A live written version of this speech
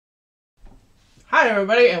Hi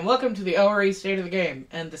everybody, and welcome to the ORE State of the Game.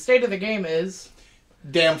 And the state of the game is...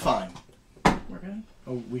 damn fine. We're good?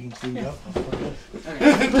 Oh, we can clean it up?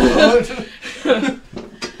 Okay.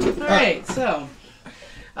 Alright, so...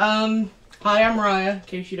 hi, I'm Rhia, in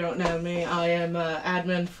case you don't know me. I am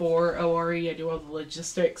admin for ORE. I do all the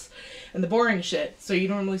logistics and the boring shit. So you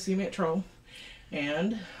normally see me at Troll.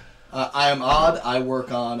 And... I am Odd. I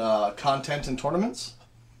work on content and tournaments.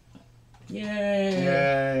 Yay!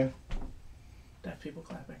 Yay. Deaf people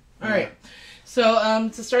clapping. Alright, so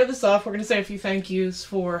to start this off, we're going to say a few thank yous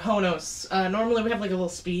for Honos. Normally we have like a little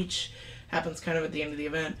speech. Happens kind of at the end of the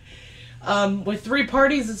event. With 3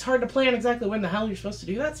 parties, it's hard to plan exactly when the hell you're supposed to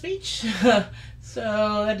do that speech.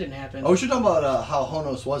 So that didn't happen. Oh, we should talk about how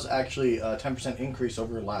Honos was actually a 10% increase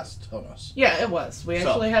over last Honos. Yeah, it was. We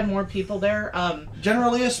actually had more people there.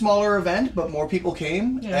 Generally a smaller event, but more people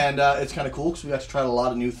came, yeah. And it's kind of cool because we got to try a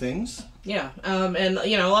lot of new things. Yeah, and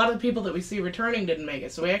you know, a lot of the people that we see returning didn't make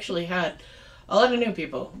it, so we actually had a lot of new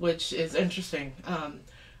people, which is interesting.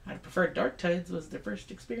 I'd prefer Dark Tides was their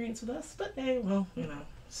first experience with us, but hey, well, you know.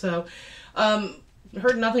 So,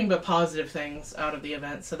 heard nothing but positive things out of the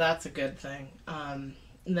event, so that's a good thing.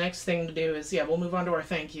 Next thing to do is, yeah, we'll move on to our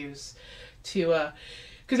thank yous to,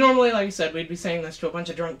 because normally, like I said, we'd be saying this to a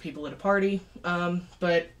bunch of drunk people at a party,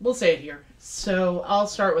 but we'll say it here. So I'll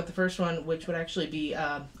start with the first one, which would actually be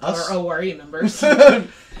our ORE members.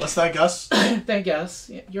 Let's thank us. Thank us.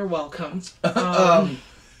 You're welcome.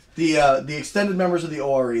 The extended members of the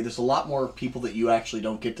ORE, there's a lot more people that you actually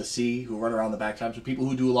don't get to see who run around the back times. So people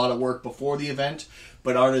who do a lot of work before the event,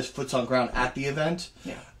 but aren't as foots on ground at the event.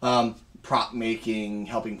 Yeah. Prop making,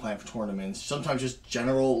 helping plan for tournaments, sometimes just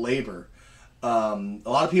general labor. A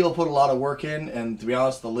lot of people put a lot of work in, and to be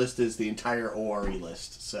honest, the list is the entire ORE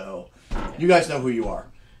list. So you guys know who you are.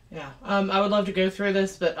 Yeah. I would love to go through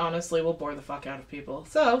this, but honestly, we'll bore the fuck out of people.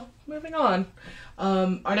 So, moving on.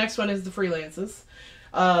 Our next one is the freelances.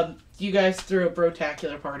 You guys threw a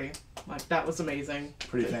brotacular party. Like, that was amazing.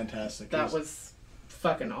 Pretty fantastic. That was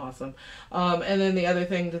fucking awesome. And then the other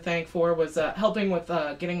thing to thank for was helping with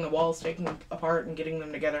getting the walls taken apart and getting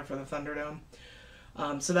them together for the Thunderdome.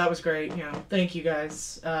 So that was great. You know, thank you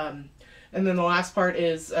guys. And then the last part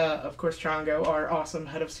is, of course, Chongo, our awesome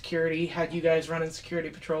head of security, had you guys running security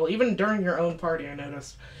patrol, even during your own party, I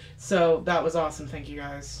noticed. So that was awesome. Thank you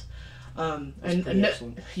guys.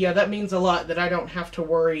 Yeah, that means a lot that I don't have to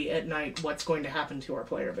worry at night what's going to happen to our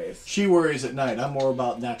player base. She worries at night. I'm more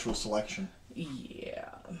about natural selection.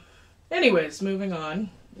 Yeah. Anyways, moving on.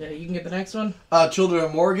 Yeah, you can get the next one. Children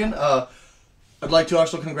of Morgan. I'd like to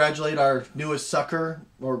also congratulate our newest sucker,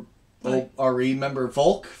 or ORE member,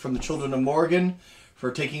 Volk, from the Children of Morgan, for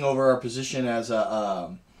taking over our position as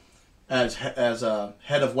a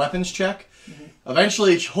head of weapons check. Mm-hmm.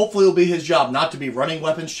 Eventually, hopefully, it'll be his job not to be running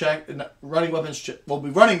weapons check. We'll be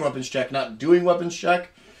running weapons check, not doing weapons check.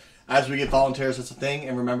 As we get volunteers, that's a thing.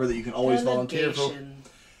 And remember that you can always volunteer for.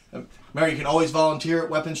 Remember, you can always volunteer at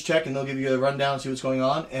weapons check, and they'll give you a rundown and see what's going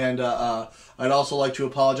on. And I'd also like to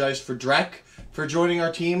apologize for Drek for joining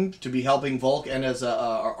our team to be helping Volk and as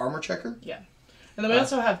our armor checker. Yeah. And then we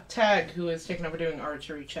also have Tag, who is taking over doing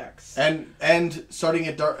archery checks. And starting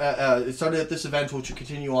at it started at this event, which will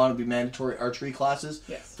continue on, will be mandatory archery classes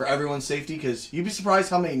for everyone's safety. Because you'd be surprised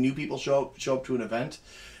how many new people show up to an event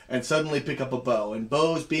and suddenly pick up a bow. And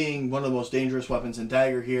bows being one of the most dangerous weapons in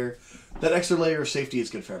Dagger here, that extra layer of safety is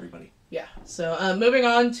good for everybody. Yeah. So moving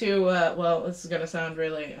on to well, this is going to sound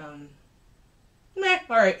really.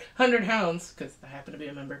 Alright, 100 Hounds, because I happen to be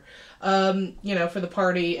a member, you know, for the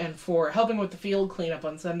party and for helping with the field cleanup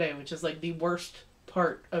on Sunday, which is like the worst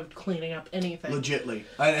part of cleaning up anything. Legitly.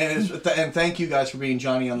 And thank you guys for being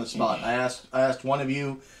Johnny on the spot. I asked one of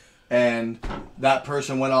you, and that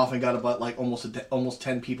person went off and got about like almost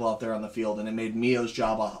 10 people out there on the field, and it made Mio's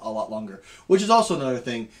job a lot longer. Which is also another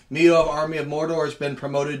thing. Mio of Army of Mordor has been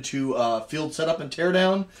promoted to field setup and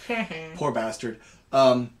teardown. Poor bastard.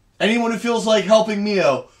 Anyone who feels like helping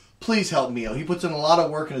Mio, please help Mio. He puts in a lot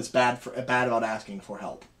of work and is bad about asking for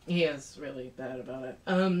help. He is really bad about it.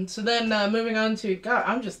 So then moving on to, God,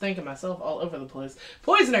 I'm just thinking myself all over the place.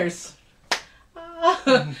 Poisoners!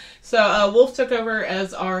 So Wolf took over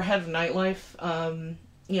as our head of nightlife,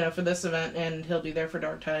 you know, for this event, and he'll be there for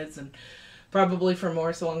Dark Tides and probably for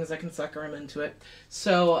more so long as I can sucker him into it.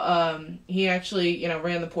 So he actually, you know,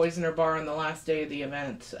 ran the Poisoner bar on the last day of the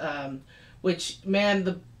event. which, man,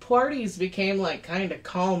 the parties became like kind of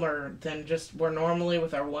calmer than just we're normally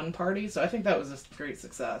with our one party. So I think that was a great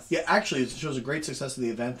success. Yeah, actually, it shows a great success of the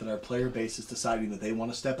event that our player base is deciding that they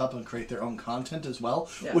want to step up and create their own content as well,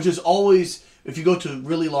 which is always, if you go to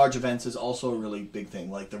really large events, is also a really big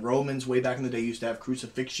thing. Like the Romans way back in the day used to have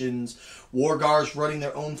crucifixions, Wargars running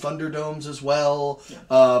their own Thunderdomes as well.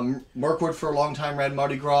 Mirkwood for a long time ran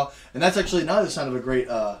Mardi Gras, and that's actually not a sign of a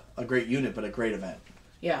great unit, but a great event.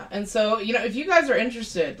 Yeah, and so, you know, if you guys are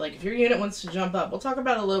interested, like if your unit wants to jump up, we'll talk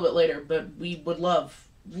about it a little bit later, but we would love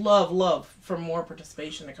for more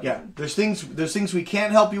participation to come in. Yeah, there's things we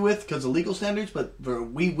can't help you with because of legal standards, but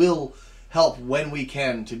we will help when we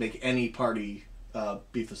can to make any party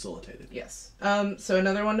be facilitated. Yes. So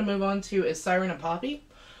another one to move on to is Siren and Poppy.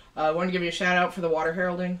 I want to give you a shout out for the water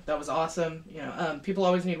heralding. That was awesome. You know, people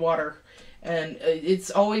always need water, and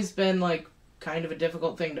it's always been like kind of a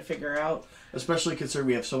difficult thing to figure out. Especially considering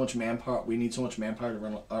we have so much manpower. We need so much manpower to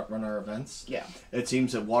run our events. Yeah. It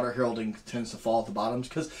seems that water heralding tends to fall at the bottoms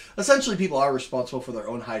because essentially people are responsible for their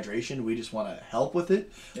own hydration. We just want to help with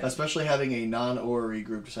it. Yeah. Especially having a non-ORE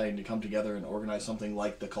group deciding to come together and organize something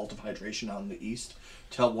like the Cult of Hydration out in the East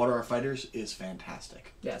to help water our fighters is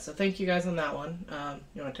fantastic. Yeah, so thank you guys on that one.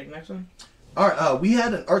 You want to take the next one? All right. We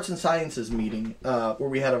had an Arts and Sciences meeting where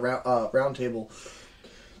we had a round table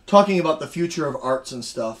talking about the future of arts and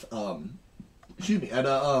stuff. At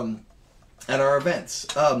our events.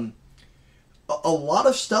 A lot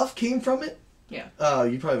of stuff came from it. Yeah.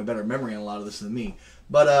 You probably have a better memory on a lot of this than me.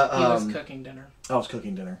 But he was cooking dinner. I was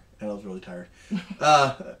cooking dinner, and I was really tired.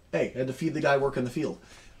 Hey, I had to feed the guy working the field.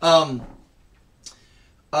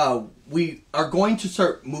 We are going to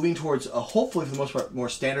start moving towards, hopefully for the most part, more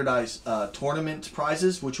standardized tournament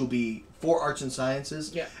prizes, which will be for arts and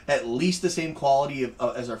sciences. Yeah. At least the same quality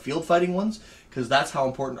as our field fighting ones, because that's how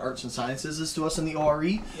important arts and sciences is to us in the ORE.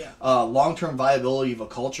 Yeah. Long-term viability of a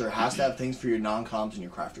culture has to have things for your non-coms and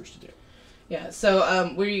your crafters to do. Yeah,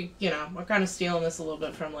 so we're kind of stealing this a little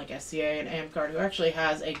bit from like SCA and AMCARD, who actually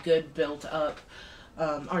has a good built-up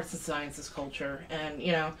arts and sciences culture. And,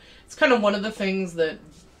 you know, it's kind of one of the things that,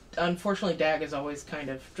 unfortunately, DAG has always kind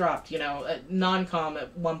of dropped. You know, non-com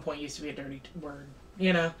at one point used to be a dirty word,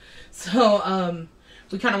 you know? So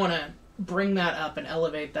we kind of want to bring that up and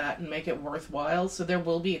elevate that and make it worthwhile. So there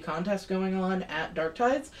will be a contest going on at Dark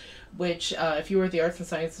Tides, which if you were at the Arts and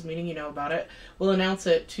Sciences meeting, you know about it. We'll announce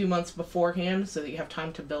it 2 months beforehand so that you have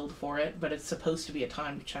time to build for it, but it's supposed to be a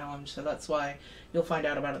timed challenge, so that's why you'll find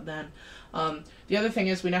out about it then. The other thing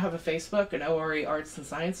is we now have a Facebook, an ORE Arts and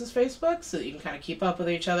Sciences Facebook, so that you can kind of keep up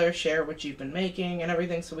with each other, share what you've been making and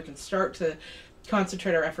everything, so we can start to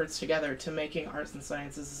concentrate our efforts together to making arts and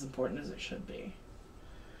sciences as important as it should be.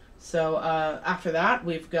 So after that,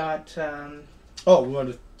 we've got... we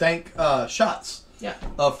want to thank Shots. Yeah.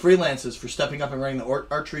 Freelances for stepping up and running the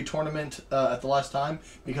archery tournament at the last time.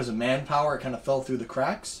 Because of manpower, it kind of fell through the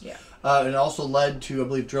cracks. Yeah. And it also led to, I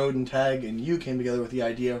believe, Droden, Tag, and you came together with the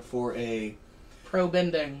idea for a...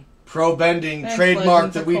 Pro-bending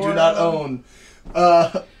trademark that we do not own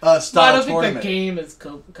style tournament. I don't think the game is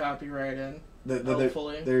copyrighted.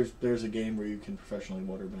 Hopefully. There's a game where you can professionally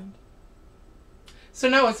waterbend. So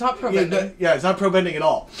no, it's not pro-bending. Yeah, it's not pro-bending at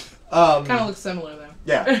all. Kind of looks similar, though.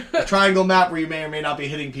 Yeah, a triangle map where you may or may not be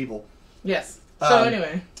hitting people. Yes. So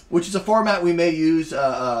anyway. Which is a format we may use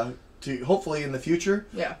to hopefully in the future.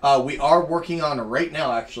 Yeah. We are working on right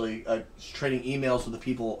now, actually, trading emails with the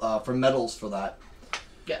people for medals for that.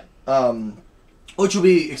 Yeah. Which will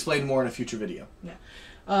be explained more in a future video.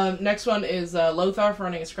 Yeah. Next one is Lothar for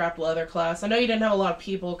running a scrap leather class. I know you didn't have a lot of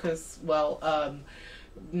people because, well,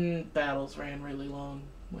 battles ran really long,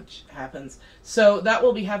 which happens. So that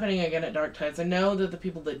will be happening again at Dark Tides. I know that the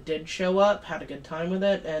people that did show up had a good time with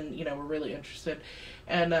it and, you know, were really interested.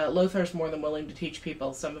 And Lothar's more than willing to teach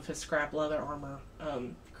people some of his scrap leather armor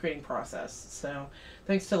creating process. So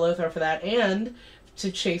thanks to Lothar for that, and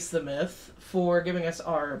to Chase the Myth for giving us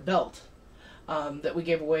our belt that we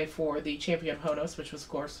gave away for the Champion Honos, which was, of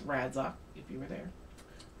course, Radzok, if you were there.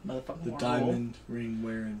 Motherfucking the diamond ring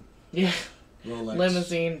wearing. Yeah. Rolex.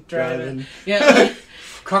 Limousine driving. Yeah.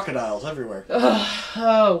 Crocodiles everywhere.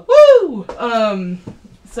 Woo!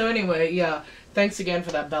 So anyway, yeah. Thanks again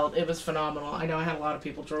for that belt. It was phenomenal. I know I had a lot of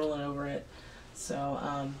people drooling over it. So,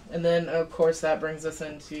 and then, of course, that brings us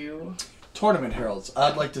into... Tournament Heralds.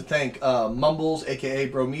 I'd like to thank Mumbles, a.k.a.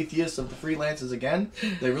 Prometheus of the Freelances again.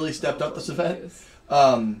 They really stepped up this event.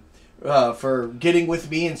 For getting with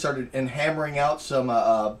me and hammering out some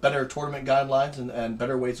better tournament guidelines and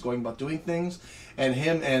better ways of going about doing things. And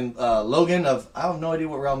him and Logan of, I have no idea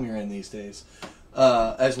what realm you're in these days,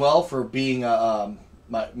 as well, for being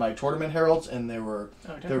my tournament heralds. And they were...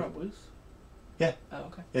 Oh, talking about Woos? Yeah. Oh,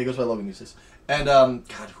 okay. Yeah, he goes by Logan Eustace. And,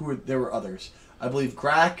 God, there were others. I believe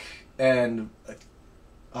Grack and,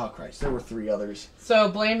 oh Christ, there were 3 others. So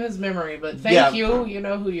blame his memory, but thank you. You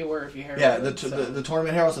know who you were if you heard. Yeah, the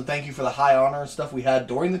tournament heralds, and thank you for the high honor and stuff we had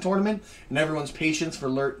during the tournament, and everyone's patience for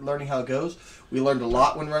learning how it goes. We learned a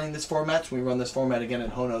lot when running this format. So we run this format again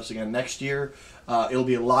at Honos again next year. It'll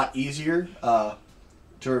be a lot easier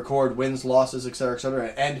to record wins, losses,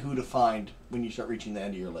 etc., and who to find when you start reaching the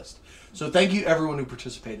end of your list. So thank you everyone who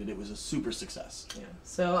participated. It was a super success. Yeah.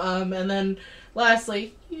 So and then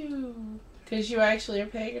lastly, because you actually are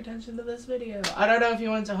paying attention to this video. I don't know if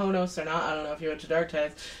you went to Honos or not. I don't know if you went to Dark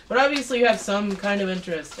Tides, but obviously you have some kind of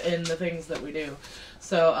interest in the things that we do.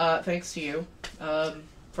 So thanks to you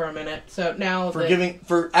for a minute. So now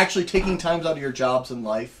for actually taking times out of your jobs in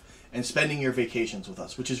life and spending your vacations with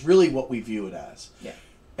us, which is really what we view it as. Yeah.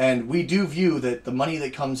 And we do view that the money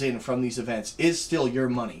that comes in from these events is still your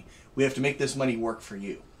money. We have to make this money work for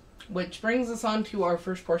you. Which brings us on to our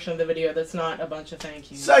first portion of the video that's not a bunch of thank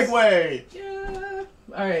yous. Segway! Yeah.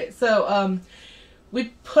 Alright, so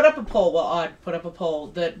we put up a poll, Odd put up a poll,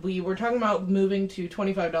 that we were talking about moving to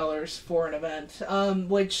 $25 for an event,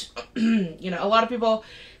 which, a lot of people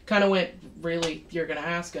kind of went, really, you're going to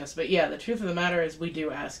ask us. But yeah, the truth of the matter is we do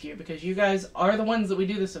ask you, because you guys are the ones that we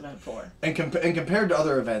do this event for. And compared to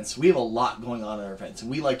other events, we have a lot going on in our events.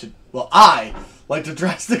 And I like to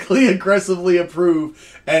drastically, aggressively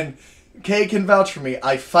approve. And Kay can vouch for me.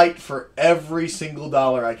 I fight for every single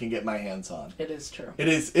dollar I can get my hands on. It is true. It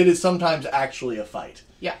is sometimes actually a fight.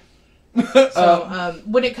 Yeah. So,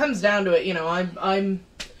 when it comes down to it, I'm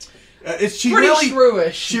she pretty really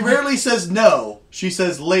shrewish. She rarely says no. She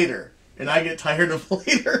says later, and I get tired of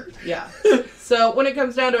later. Yeah. So when it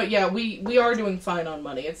comes down to it, yeah, we are doing fine on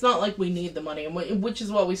money. It's not like we need the money, which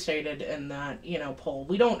is what we stated in that poll.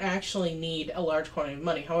 We don't actually need a large quantity of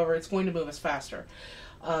money. However, it's going to move us faster.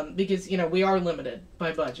 Because, we are limited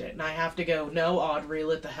by budget, and I have to go, no, Odd, reel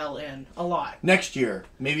it the hell in a lot. Next year,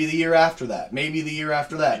 maybe the year after that, maybe the year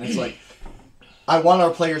after that, and it's like, I want our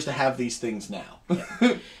players to have these things now.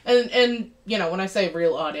 Yeah. And when I say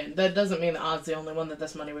reel Odd in, that doesn't mean that Odd's the only one that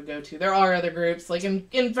this money would go to. There are other groups, like,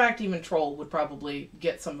 in fact, even Troll would probably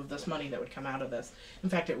get some of this money that would come out of this. In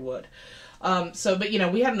fact, it would. But,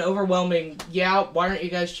 we had an overwhelming, why aren't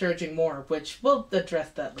you guys charging more? Which, we'll address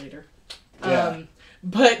that later. Yeah.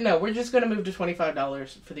 But no, we're just going to move to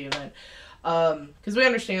 $25 for the event. Because we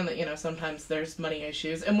understand that, sometimes there's money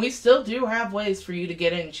issues. And we still do have ways for you to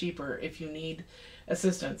get in cheaper if you need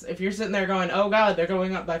assistance. If you're sitting there going, oh God, they're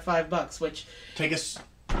going up by $5, which... Take us,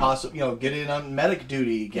 get in on medic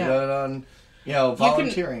duty, get in on,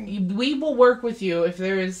 volunteering. We will work with you if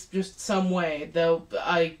there is just some way. Though,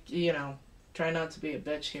 I, try not to be a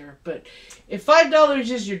bitch here. But if $5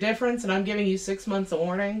 is your difference and I'm giving you 6 months of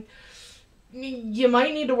warning... You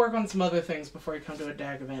might need to work on some other things before you come to a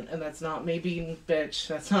DAG event, and that's not me being bitch.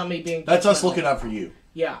 That's not me being... That's us looking out for you.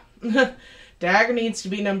 Yeah. DAG needs to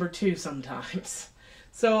be number 2 sometimes.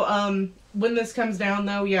 So, when this comes down,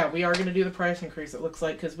 though, we are going to do the price increase, it looks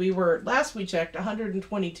like, because last we checked,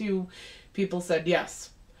 122 people said yes.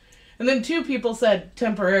 And then 2 people said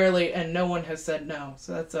temporarily, and no one has said no.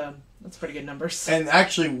 So that's pretty good numbers. And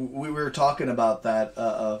actually, we were talking about that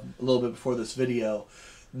a little bit before this video.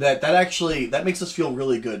 That makes us feel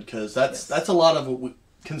really good, because that's a lot of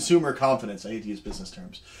consumer confidence. I hate to use business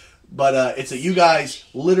terms, but it's that you guys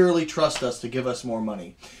literally trust us to give us more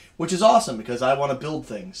money, which is awesome, because I want to build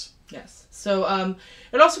things. Yes. So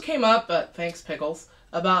it also came up, thanks Pickles,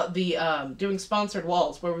 about the doing sponsored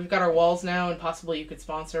walls, where we've got our walls now, and possibly you could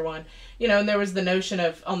sponsor one. And there was the notion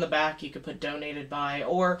of on the back you could put donated by,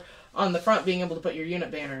 or on the front being able to put your unit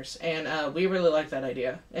banners, and we really like that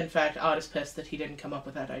idea. In fact, Odd is pissed that he didn't come up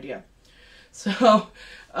with that idea. So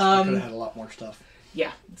I could have had a lot more stuff.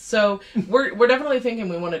 Yeah, so we're definitely thinking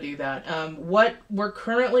we want to do that. What we're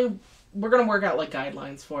going to work out like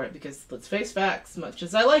guidelines for it, because let's face facts, much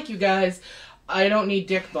as I like you guys, I don't need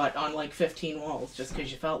dick butt on like 15 walls just because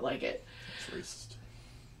you felt like it. It's racist.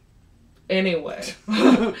 Anyway,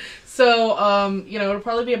 so, it'll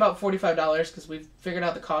probably be about $45, because we've figured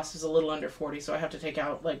out the cost is a little under $40, so I have to take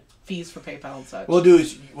out, like, fees for PayPal and such.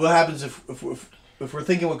 What happens if we're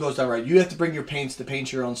thinking what goes down right, you have to bring your paints to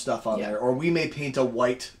paint your own stuff on there, or we may paint a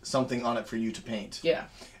white something on it for you to paint. Yeah.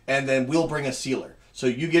 And then we'll bring a sealer. So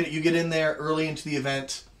you get in there early into the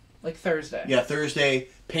event. Like Thursday. Yeah, Thursday,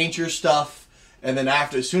 paint your stuff, and then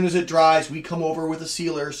as soon as it dries, we come over with a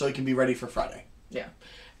sealer so it can be ready for Friday. Yeah.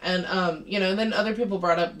 And, then other people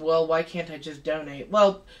brought up, well, why can't I just donate?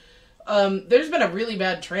 Well, there's been a really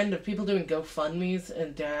bad trend of people doing GoFundMes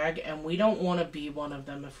and DAG, and we don't want to be one of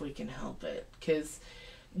them if we can help it. Because,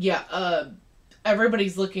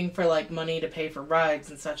 everybody's looking for like money to pay for rides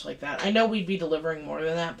and such like that. I know we'd be delivering more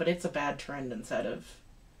than that, but it's a bad trend inside of,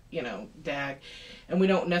 DAG, and we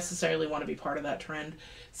don't necessarily want to be part of that trend.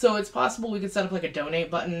 So it's possible we could set up like a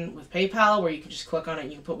donate button with PayPal where you can just click on it and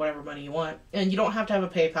you can put whatever money you want. And you don't have to have a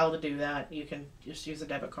PayPal to do that. You can just use a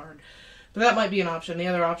debit card. But that might be an option. The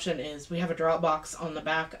other option is we have a drop box on the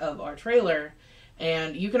back of our trailer,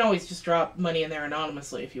 and you can always just drop money in there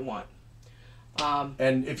anonymously if you want.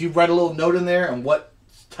 And if you write a little note in there on what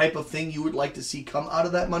type of thing you would like to see come out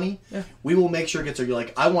of that money, we will make sure it gets there. You're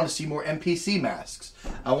like, I want to see more NPC masks.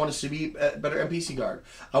 I want to see better NPC guard.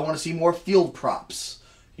 I want to see more field props.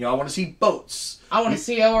 I want to see boats. I want to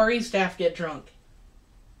see ORE staff get drunk.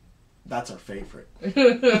 That's our favorite.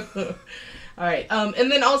 All right.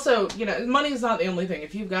 And then also, money is not the only thing.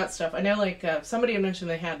 If you've got stuff, I know like somebody had mentioned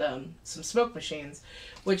they had some smoke machines,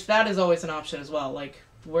 which that is always an option as well. Like,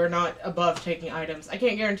 we're not above taking items. I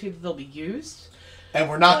can't guarantee that they'll be used. And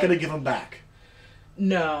we're not going to give them back.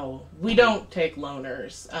 No, we don't take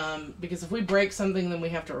loaners. Because if we break something, then we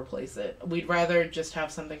have to replace it. We'd rather just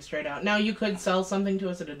have something straight out. Now, you could sell something to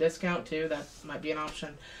us at a discount, too. That might be an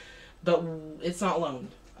option. But it's not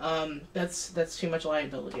loaned. That's too much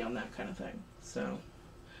liability on that kind of thing. So,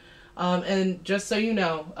 and just so you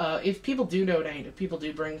know, if people do donate, if people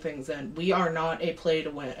do bring things in, we are not a play to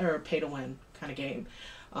win or a pay to win kind of game.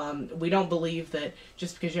 We don't believe that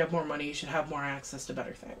just because you have more money, you should have more access to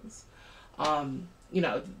better things.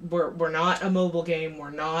 We're not a mobile game.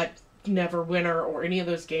 We're not Never Winner or any of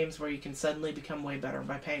those games where you can suddenly become way better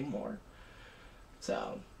by paying more.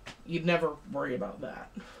 So, you'd never worry about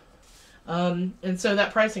that. And so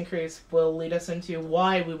that price increase will lead us into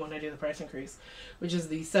why we want to do the price increase, which is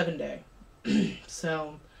the 7-day.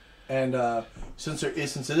 So, and since it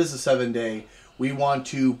is a 7-day, we want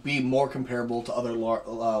to be more comparable to other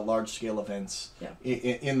large-scale events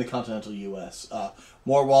in the continental U.S.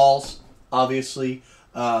 More walls, obviously.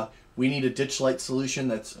 We need a ditch light solution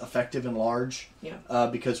that's effective and large,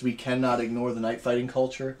 because we cannot ignore the night fighting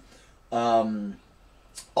culture.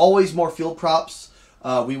 Always more field props.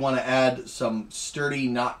 We want to add some sturdy,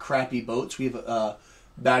 not crappy boats. We have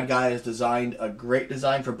Bad Guy has designed a great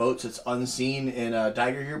design for boats that's unseen in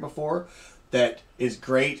Dagger here before. That is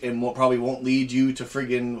great and probably won't lead you to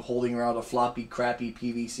friggin' holding around a floppy, crappy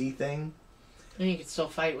PVC thing. And you can still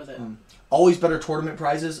fight with it. Always better tournament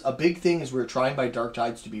prizes. A big thing is we're trying by Dark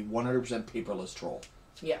Tides to be 100% paperless troll.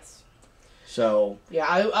 Yes. So... yeah,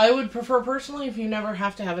 I would prefer personally if you never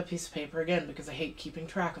have to have a piece of paper again, because I hate keeping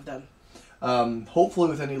track of them. Hopefully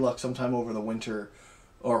with any luck sometime over the winter,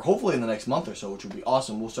 or hopefully in the next month or so, which would be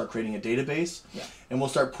awesome, we'll start creating a database. Yeah. And we'll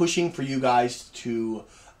start pushing for you guys to...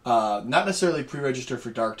 not necessarily pre-register for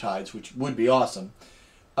Dark Tides, which would be awesome,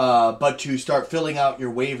 but to start filling out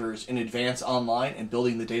your waivers in advance online and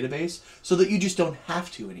building the database so that you just don't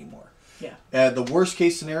have to anymore. Yeah. The worst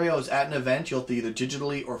case scenario is at an event, you'll have to either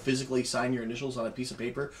digitally or physically sign your initials on a piece of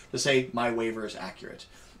paper to say, my waiver is accurate.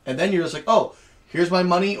 And then you're just like, oh, here's my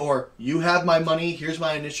money, or you have my money, here's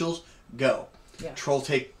my initials, go. Yeah. Troll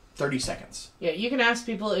take 30 seconds. Yeah, you can ask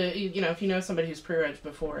people, if you know somebody who's pre-reg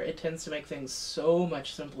before, it tends to make things so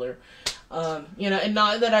much simpler. And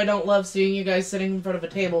not that I don't love seeing you guys sitting in front of a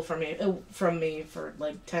table from me for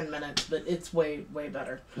like 10 minutes, but it's way, way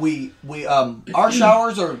better. Our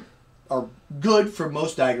showers are good for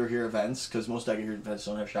most Dagger Here events, because most Dagger Here events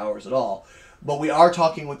don't have showers at all. But we are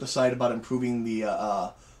talking with the site about improving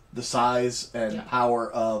the size and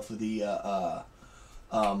power of the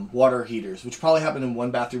water heaters, which probably happen in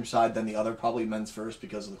one bathroom side, then the other, probably men's first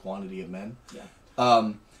because of the quantity of men.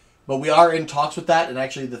 Yeah. But we are in talks with that, and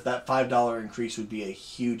actually that $5 increase would be a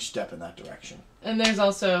huge step in that direction. And there's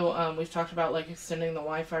also, we've talked about like extending the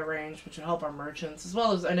Wi-Fi range, which would help our merchants, as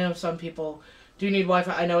well as I know some people do need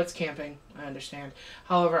Wi-Fi. I know it's camping, I understand.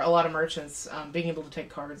 However, a lot of merchants, being able to take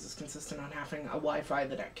cards is consistent on having a Wi-Fi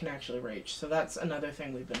that can actually reach. So that's another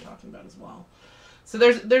thing we've been talking about as well. So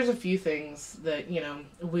there's a few things that,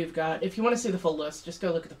 we've got. If you want to see the full list, just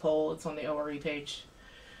go look at the poll. It's on the ORE page.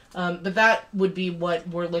 But that would be what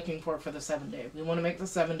we're looking for the 7-day. We want to make the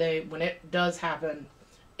 7-day, when it does happen,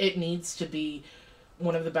 it needs to be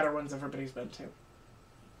one of the better ones everybody's been to.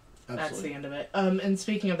 Absolutely. That's the end of it. And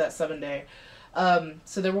speaking of that 7-day,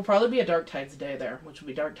 so there will probably be a Dark Tides day there, which will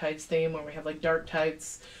be Dark Tides theme, where we have like Dark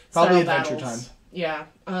Tides probably Adventure battles. Time. Yeah.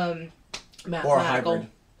 Or a hybrid.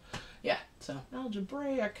 Yeah, so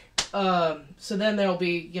algebraic. So then there'll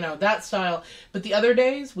be, that style. But the other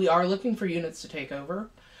days, we are looking for units to take over.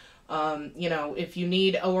 If you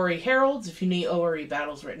need ORE heralds, if you need ORE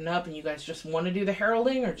battles written up, and you guys just want to do the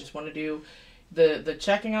heralding, or just want to do the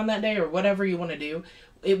checking on that day, or whatever you want to do,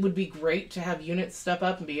 it would be great to have units step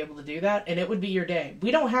up and be able to do that, and it would be your day.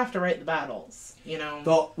 We don't have to write the battles, you know.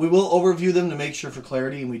 Though we will overview them to make sure for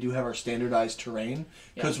clarity, and we do have our standardized terrain,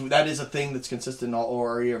 because that is a thing that's consistent in all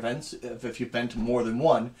ORE events. If you've been to more than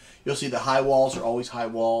one, you'll see the high walls are always high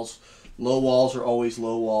walls, low walls are always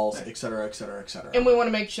low walls, right. etc., etc., etc. And we want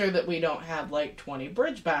to make sure that we don't have like 20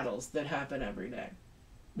 bridge battles that happen every day.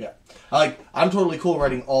 Yeah. I'm totally cool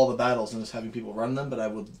writing all the battles and just having people run them, but I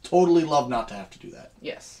would totally love not to have to do that.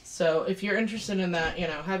 Yes. So if you're interested in that, you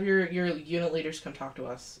know, have your unit leaders come talk to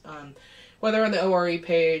us. Whether on the ORE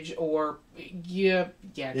page or, keep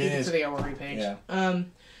it to the ORE page. Yeah.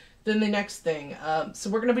 Then the next thing, so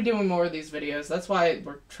we're going to be doing more of these videos. That's why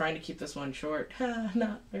we're trying to keep this one short.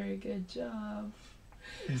 Not very good job.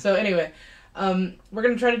 So anyway, we're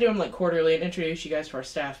going to try to do them like quarterly and introduce you guys to our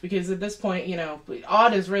staff. Because at this point, you know,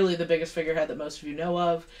 Odd is really the biggest figurehead that most of you know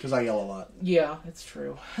of. Because I yell a lot. Yeah, it's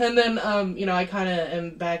true. And then, you know, I kind of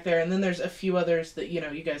am back there. And then there's a few others that, you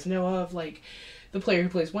know, you guys know of. Like the player who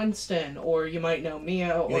plays Winston, or you might know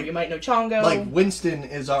Mia, or you might know Chongo. Like, Winston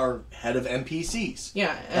is our head of NPCs.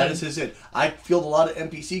 Yeah. That is his it. I field a lot of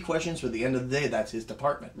NPC questions, but at the end of the day, that's his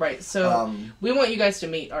department. Right, so we want you guys to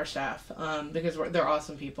meet our staff, because they're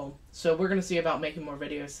awesome people. So we're going to see about making more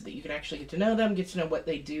videos so that you can actually get to know them, get to know what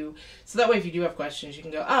they do. So that way, if you do have questions, you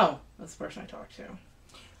can go, oh, that's the person I talked to.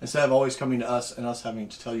 Instead of always coming to us and us having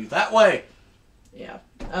to tell you that way. Yeah.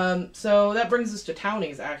 So that brings us to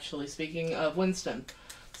Townies, actually, speaking of Winston.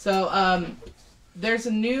 So, there's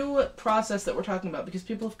a new process that we're talking about because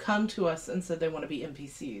people have come to us and said they want to be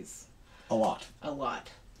NPCs. A lot. A lot.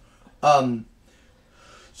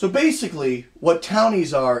 So basically, what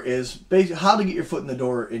Townies are is how to get your foot in the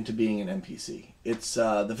door into being an NPC. It's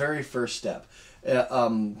the very first step.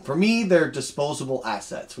 For me, they're disposable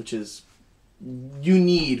assets, which is you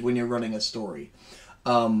need when you're running a story.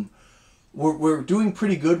 We're doing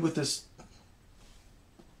pretty good with this.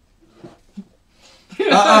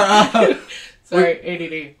 Sorry,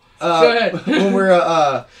 ADD. Go ahead. When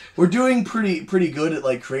we're doing pretty good at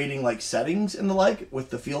like creating like settings and the like with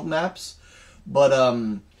the field maps, but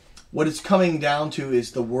what it's coming down to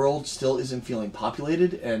is the world still isn't feeling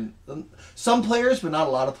populated, and some players, but not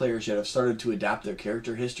a lot of players yet, have started to adapt their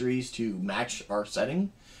character histories to match our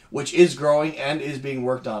setting, which is growing and is being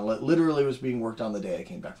worked on. Literally was being worked on the day I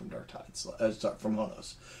came back from Dark Tides, from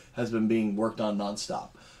Honos. Has been being worked on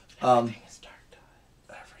nonstop. Everything is Dark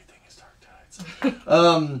Tides. Everything is Dark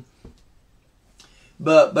Tides.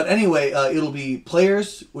 But anyway, it'll be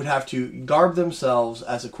players would have to garb themselves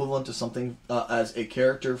as equivalent to something, as a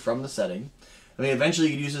character from the setting. I mean,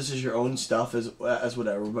 eventually you use this as your own stuff, as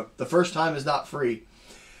whatever, but the first time is not free.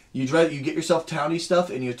 You get yourself townie stuff,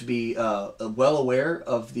 and you have to be well aware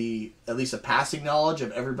of at least a passing knowledge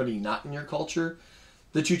of everybody not in your culture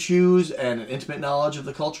that you choose, and an intimate knowledge of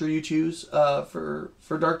the culture you choose for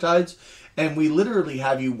Dark Tides. And we literally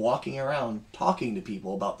have you walking around talking to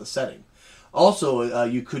people about the setting. Also,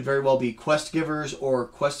 you could very well be quest givers or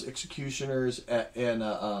quest executioners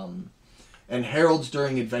and heralds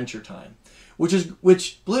during adventure time, which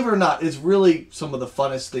believe it or not is really some of the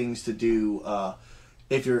funnest things to do.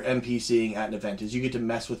 If you're NPCing at an event, is you get to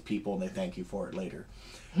mess with people and they thank you for it later.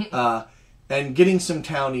 And getting some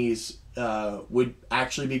townies would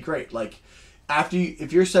actually be great. Like,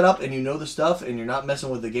 if you're set up and you know the stuff and you're not messing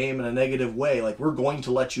with the game in a negative way, like, we're going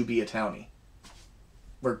to let you be a townie.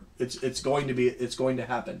 It's going to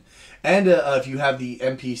happen. And if you have the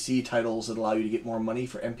NPC titles that allow you to get more money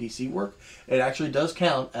for NPC work, it actually does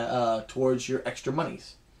count towards your extra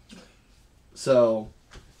monies. So,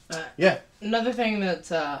 yeah. Another thing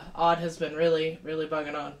that Odd has been really, really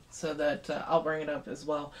bugging on, so that I'll bring it up as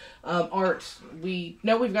well. Art. We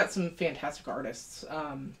know we've got some fantastic artists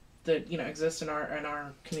that exist in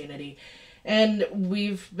our community, and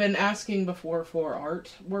we've been asking before for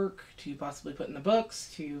artwork to possibly put in the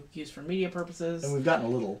books to use for media purposes. And we've gotten a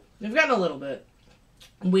little. We've gotten a little bit.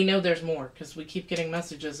 We know there's more because we keep getting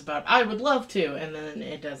messages about I would love to, and then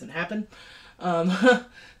it doesn't happen.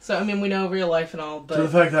 So, I mean, we know real life and all, but... To the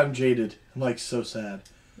fact that I'm jaded. I'm, like, so sad.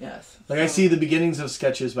 Yes. Like, I see the beginnings of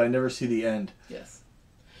sketches, but I never see the end. Yes.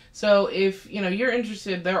 So, if, you're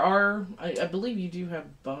interested, there are... I believe you do have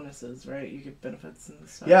bonuses, right? You get benefits and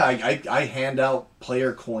stuff. Yeah, I hand out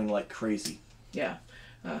player coin like crazy. Yeah.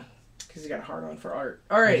 Because you got a hard on for art.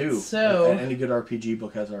 All right, I do. so... Any good RPG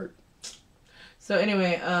book has art. So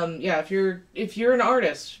anyway, yeah, if you're an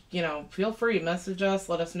artist, feel free, message us,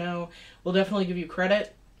 let us know. We'll definitely give you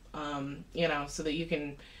credit, so that you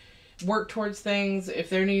can work towards things.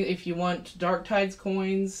 If you want Dark Tides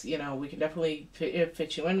coins, we can definitely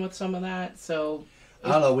fit you in with some of that. So I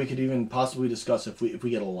don't know. We could even possibly discuss if we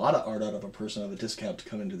get a lot of art out of a person of a discount to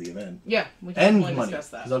come into the event. Yeah, we can And definitely money, discuss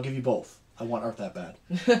that. because I'll give you both. I want art that bad.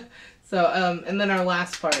 So, and then our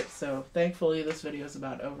last part, so thankfully this video is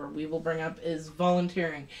about over, we will bring up is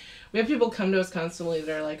volunteering. We have people come to us constantly,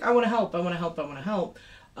 they're like, I want to help, I want to help, I want to help.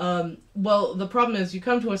 Well, the problem is you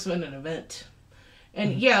come to us in an event.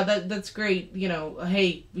 And yeah, that's great, you know,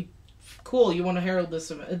 hey, cool, you want to herald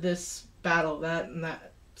this battle, that and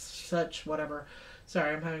that, such, whatever.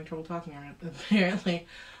 Sorry, I'm having trouble talking around, apparently.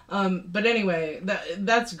 But anyway,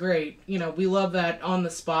 that's great. You know, we love that on the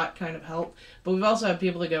spot kind of help. But we've also had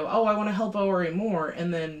people that go, oh, I want to help ORE more.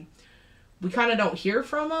 And then we kind of don't hear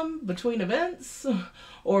from them between events.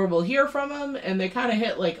 Or we'll hear from them and they kind of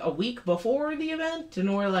hit like a week before the event.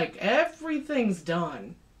 And we're like, everything's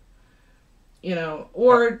done. You know,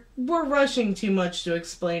 or we're rushing too much to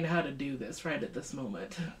explain how to do this right at this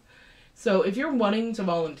moment. So if you're wanting to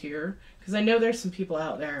volunteer, because I know there's some people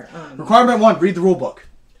out there. Requirement 1, read the rule book.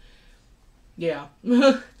 Yeah.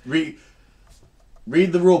 Read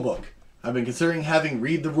the rule book. I've been considering having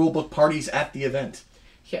read the rule book parties at the event.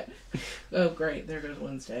 Yeah. Oh, great. There goes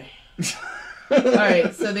Wednesday.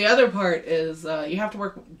 Alright, so the other part is you have to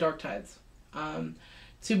work Dark Tides.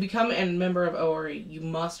 To become a member of ORE, you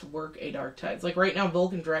must work a Dark Tides. Like right now,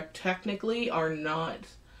 Vulcan Direct technically are not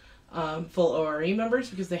full ORE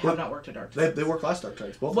members because they have not worked a Dark Tides. They worked last Dark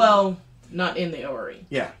Tides, both. Well, not in the ORE.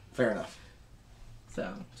 Yeah, fair enough.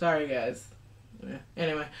 So, sorry guys. Yeah.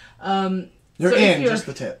 Anyway. You're so in, just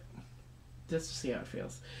the tip. Just to see how it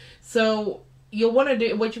feels. So, you'll want to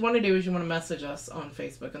do, what you want to do is you want to message us on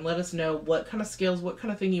Facebook and let us know what kind of skills, what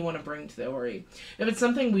kind of thing you want to bring to the ORE. If it's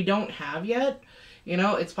something we don't have yet, you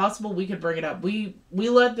know, it's possible we could bring it up. We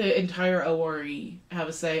let the entire ORE have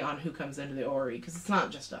a say on who comes into the ORE because it's not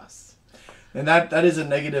just us. And that is a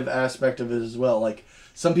negative aspect of it as well. Like,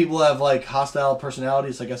 some people have, like, hostile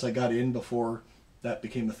personalities. I guess I got in before that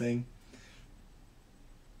became a thing.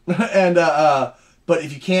 And, but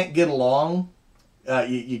if you can't get along,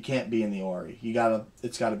 you can't be in the ORE.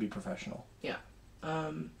 It's gotta be professional. Yeah.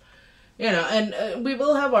 You know, and we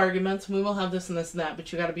will have arguments, and we will have this and this and that,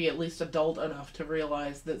 but you gotta be at least adult enough to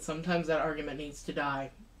realize that sometimes that argument needs to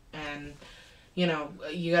die. And, you know,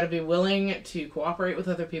 you gotta be willing to cooperate with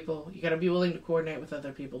other people. You gotta be willing to coordinate with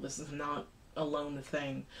other people. This is not a lone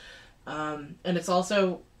thing. And it's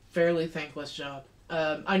also fairly thankless job.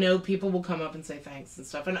 I know people will come up and say thanks and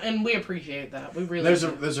stuff, and we appreciate that. We really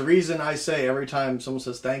do. There's a reason I say every time someone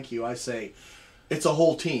says thank you, I say it's a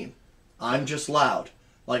whole team. I'm just loud.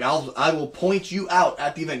 Like I will point you out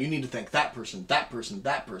at the event. You need to thank that person, that person,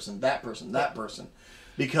 that person, that person, that person,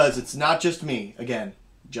 because it's not just me. Again,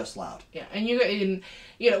 just loud. Yeah, and you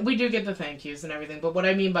know we do get the thank yous and everything, but what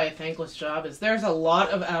I mean by a thankless job is there's a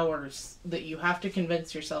lot of hours that you have to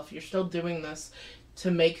convince yourself you're still doing this to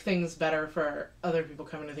make things better for other people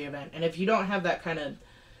coming to the event. And if you don't have that kind of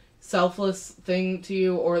selfless thing to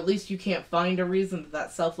you, or at least you can't find a reason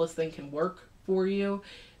that selfless thing can work for you,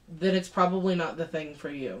 then it's probably not the thing for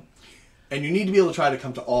you. And you need to be able to try to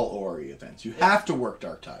come to all ORE events. You have to work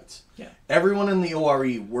Dark Tides. Yeah. Everyone in the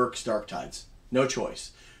ORE works Dark Tides. No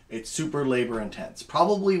choice. It's super labor intense.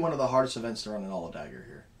 Probably one of the hardest events to run in all of Dagger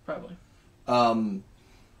here. Probably.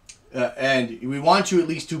 And we want you at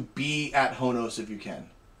least to be at Honos if you can.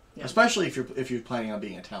 Yeah. Especially if you're planning on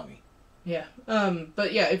being a townie. Yeah.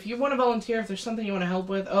 But yeah, if you want to volunteer, if there's something you want to help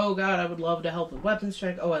with, oh god, I would love to help with weapons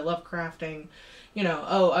check. Oh, I love crafting. You know,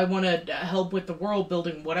 oh, I want to help with the world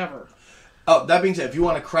building, whatever. Oh, that being said, if you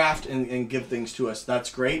want to craft and give things to us, that's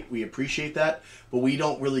great. We appreciate that. But we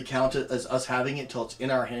don't really count it as us having it till it's in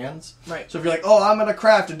our hands. Right. So if you're like, oh, I'm going to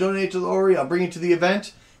craft and donate it to the ORE, I'll bring it to the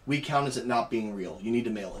event, we count as it not being real. You need to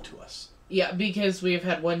mail it to us. Yeah, because we have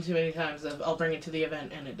had one too many times of I'll bring it to the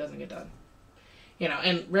event and it doesn't get done. You know,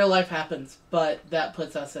 and real life happens, but that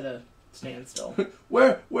puts us at a standstill.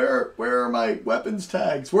 Where are my weapons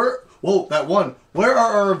tags? Where are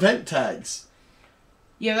our event tags?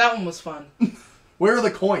 Yeah, that one was fun. Where are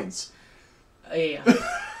the coins? Yeah.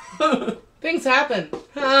 Things happen.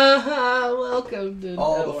 Welcome to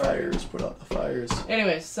all the fires. Put out the fires.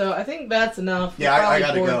 Anyway, so I think that's enough. Yeah, I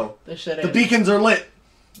gotta go. The beacons are lit.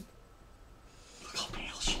 Look how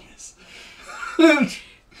pale she is.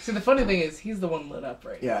 See, the funny thing is, he's the one lit up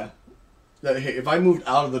right now. Yeah. If I moved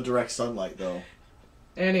out of the direct sunlight, though.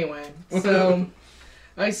 Anyway, so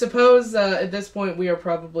I suppose at this point we are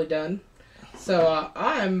probably done. So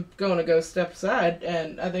I'm going to go step aside,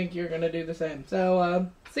 and I think you're going to do the same. So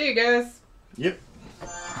see you guys. Yep.